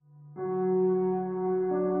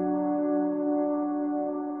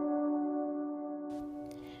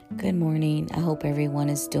Good morning. I hope everyone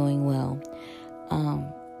is doing well.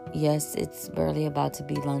 Yes, it's barely about to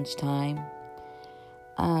be lunchtime.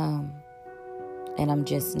 And I'm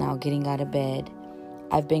just now getting out of bed.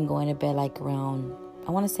 I've been going to bed like around,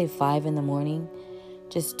 I want to say 5 in the morning,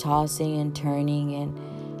 just tossing and turning and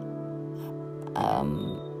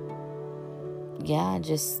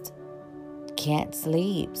just can't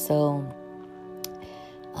sleep. So,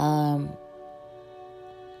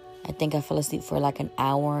 I think I fell asleep for like an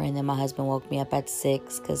hour, and then my husband woke me up at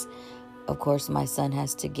 6 because, of course, my son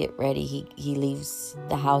has to get ready. He leaves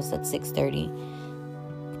the house at 6:30.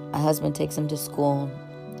 My husband takes him to school,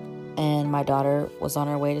 and my daughter was on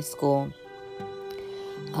her way to school.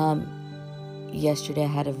 Yesterday I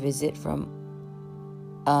had a visit from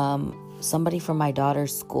somebody from my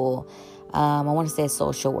daughter's school. I want to say a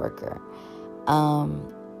social worker.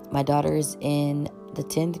 My daughter is in the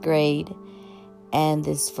 10th grade, and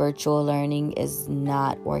this virtual learning is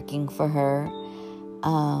not working for her.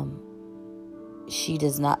 She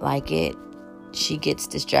does not like it. She gets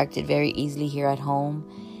distracted very easily here at home,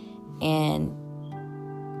 and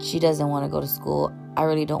she doesn't want to go to school. I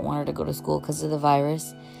really don't want her to go to school because of the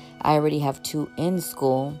virus. I already have 2 in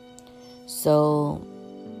school, so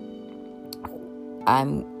I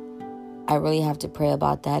really have to pray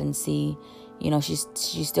about that and see,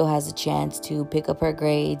 she still has a chance to pick up her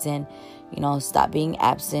grades and, stop being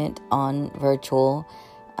absent on virtual.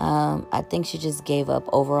 I think she just gave up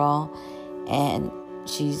overall, and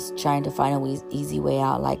she's trying to find an easy way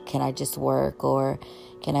out. Like, can I just work, or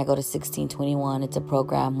can I go to 1621? It's a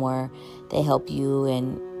program where they help you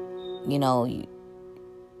and,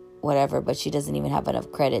 whatever, but she doesn't even have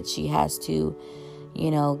enough credits. She has to,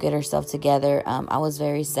 get herself together. I was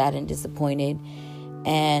very sad and disappointed,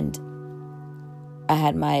 and I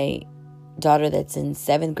had my daughter that's in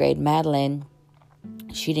 7th grade, Madeline.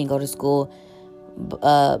 She didn't go to school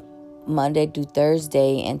Monday through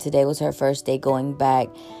Thursday, and today was her first day going back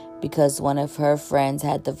because one of her friends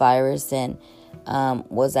had the virus and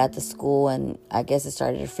was at the school, and I guess it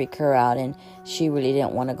started to freak her out, and she really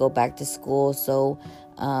didn't want to go back to school. So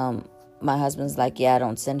my husband's like, yeah,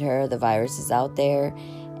 don't send her, the virus is out there.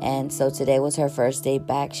 And so today was her first day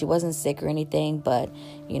back. She wasn't sick or anything, but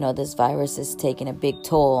this virus is taking a big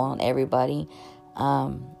toll on everybody.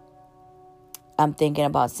 I'm thinking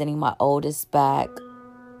about sending my oldest back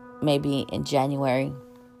maybe in January,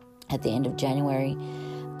 at the end of January,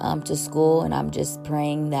 to school, and I'm just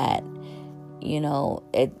praying that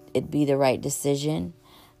it be the right decision.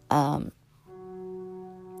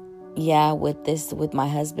 With my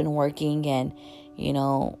husband working and,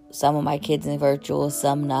 some of my kids in virtual,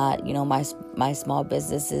 some not, my small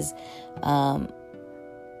businesses,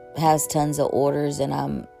 has tons of orders, and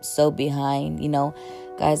I'm so behind,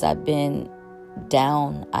 guys, I've been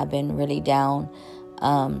really down,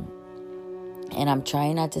 and I'm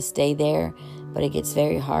trying not to stay there, but it gets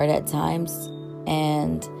very hard at times,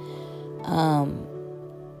 and,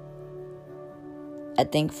 I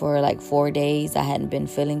think for like 4 days, I hadn't been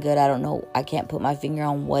feeling good. I don't know. I can't put my finger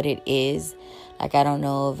on what it is. Like, I don't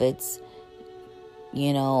know if it's,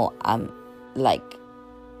 I'm like,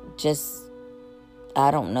 I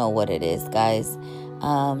don't know what it is, guys.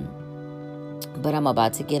 But I'm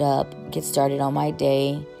about to get up, get started on my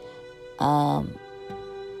day,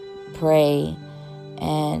 pray,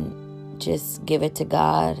 and just give it to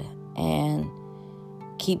God and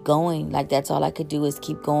keep going. Like, that's all I could do is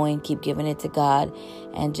keep going, keep giving it to God,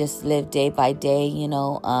 and just live day by day.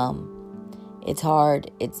 It's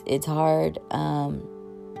hard. It's hard.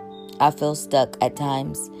 I feel stuck at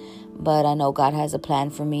times, but I know God has a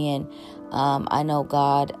plan for me, and I know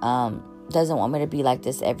God doesn't want me to be like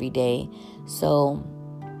this every day. So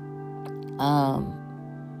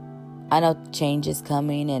I know change is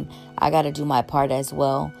coming, and I got to do my part as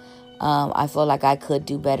well. I feel like I could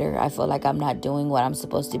do better. I feel like I'm not doing what I'm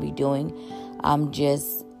supposed to be doing. I'm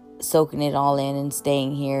just soaking it all in and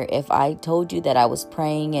staying here. If I told you that I was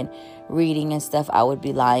praying and reading and stuff, I would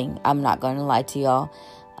be lying. I'm not going to lie to y'all.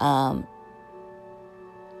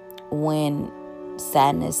 When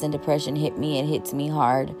sadness and depression hit me, it hits me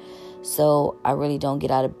hard. So I really don't get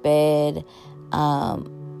out of bed. I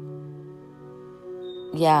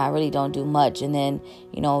really don't do much. And then,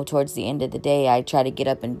 towards the end of the day, I try to get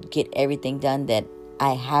up and get everything done that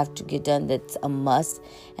I have to get done, that's a must.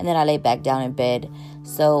 And then I lay back down in bed.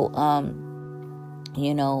 So,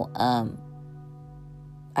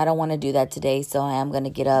 I don't want to do that today. So I am going to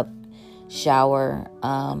get up, shower,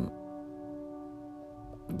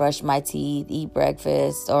 brush my teeth, eat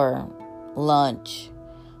breakfast or lunch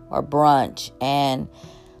or brunch, and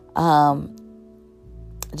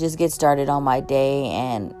just get started on my day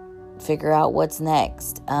and figure out what's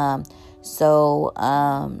next. So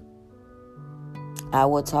I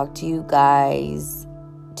will talk to you guys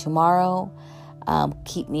tomorrow.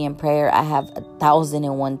 Keep me in prayer. I have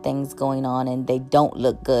 1,001 things going on and they don't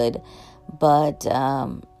look good. But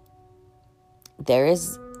there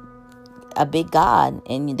is a big God,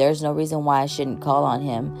 and there's no reason why I shouldn't call on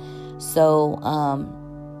him. So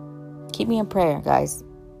keep me in prayer, guys.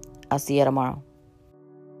 I'll see you tomorrow.